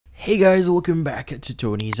Hey guys, welcome back to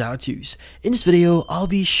Tony's How-Tos. In this video, I'll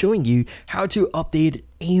be showing you how to update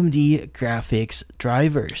AMD graphics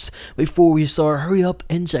drivers. Before we start, hurry up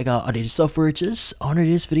and check out updated software just under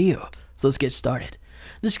this video. So let's get started.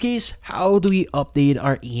 In this case, how do we update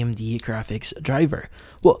our AMD graphics driver?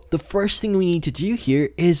 Well, the first thing we need to do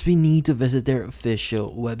here is we need to visit their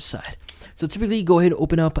official website. So typically, go ahead and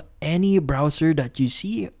open up any browser that you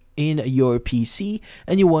see in your PC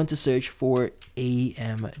and you want to search for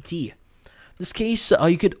AMD. In this case,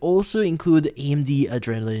 you could also include AMD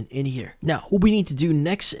Adrenalin in here. Now, what we need to do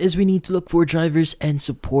next is we need to look for drivers and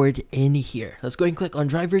support in here. Let's go ahead and click on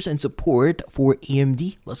drivers and support for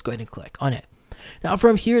AMD. Let's go ahead and click on it. Now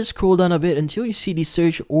from here, scroll down a bit until you see the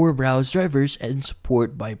search or browse drivers and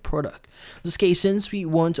support by product. In this case, since we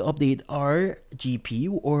want to update our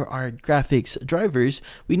GPU or our graphics drivers,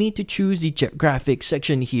 we need to choose the graphics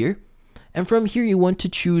section here. And from here, you want to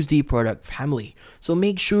choose the product family. So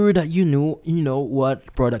make sure that you know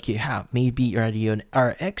what product you have. Maybe Radeon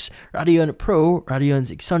RX, Radeon Pro, Radeon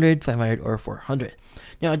 600, 500, or 400.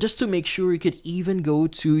 Now, just to make sure, you could even go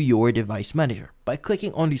to your device manager by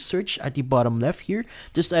clicking on the search at the bottom left here.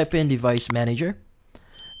 Just type in device manager.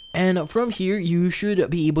 And from here, you should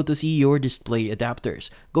be able to see your display adapters.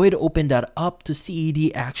 Go ahead and open that up to see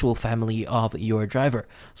the actual family of your driver.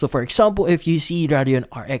 So for example, if you see Radeon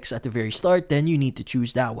RX at the very start, then you need to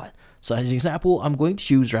choose that one. So as an example, I'm going to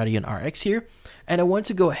choose Radeon RX here. And I want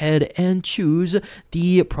to go ahead and choose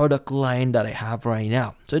the product line that I have right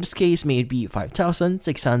now. So in this case, maybe 5,000,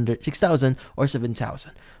 600, 6,000, or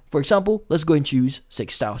 7,000. For example, let's go and choose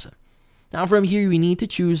 6,000. Now from here, we need to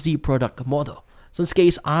choose the product model. So in this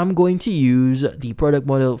case, I'm going to use the product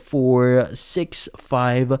model for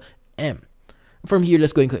 65M. From here,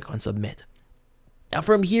 let's go and click on submit. Now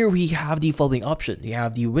from here, we have the following option. We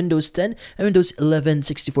have the Windows 10 and Windows 11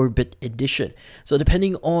 64-bit edition. So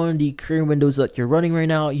depending on the current Windows that you're running right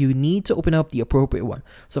now, you need to open up the appropriate one.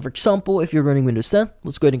 So for example, if you're running Windows 10,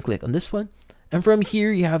 let's go ahead and click on this one. And from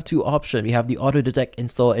here, you have two options. We have the Auto Detect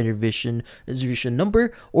Install and Revision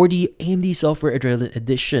number, or the AMD Software Adrenalin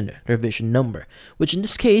Edition revision number, which in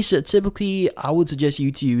this case, typically, I would suggest you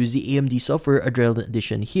to use the AMD Software Adrenalin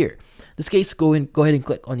Edition here. In this case, go ahead and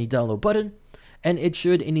click on the download button, and it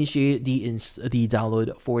should initiate the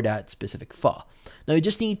download for that specific file. Now, you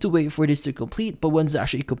just need to wait for this to complete, but once it's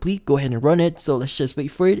actually complete, go ahead and run it. So let's just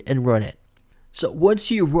wait for it and run it. So once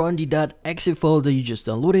you run the .exe file that you just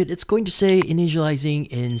downloaded, it's going to say initializing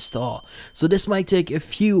install. So this might take a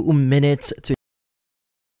few minutes to.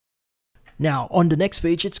 Now on the next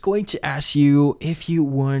page, it's going to ask you if you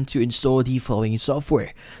want to install the following software.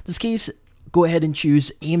 In this case, go ahead and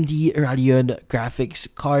choose AMD Radeon graphics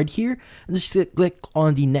card here, and just click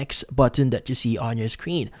on the next button that you see on your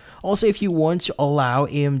screen. Also, if you want to allow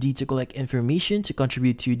AMD to collect information to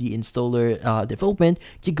contribute to the installer development,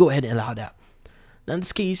 you go ahead and allow that. Now in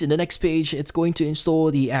this case, in the next page, it's going to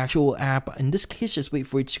install the actual app. In this case, just wait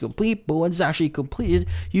for it to complete. But once it's actually completed,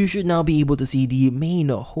 you should now be able to see the main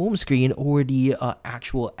home screen or the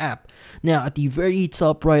actual app. Now, at the very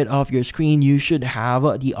top right of your screen, you should have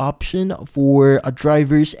the option for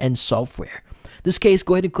drivers and software. In this case,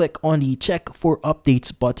 go ahead and click on the check for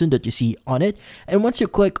updates button that you see on it. And once you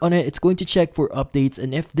click on it, it's going to check for updates.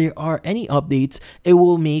 And if there are any updates, it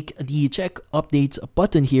will make the check updates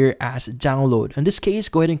button here as download. In this case,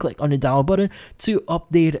 go ahead and click on the download button to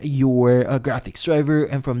update your graphics driver.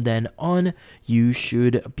 And from then on, you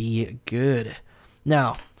should be good.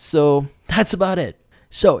 Now, so that's about it.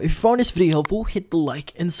 So if you found this video helpful, hit the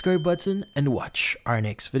like and subscribe button and watch our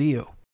next video.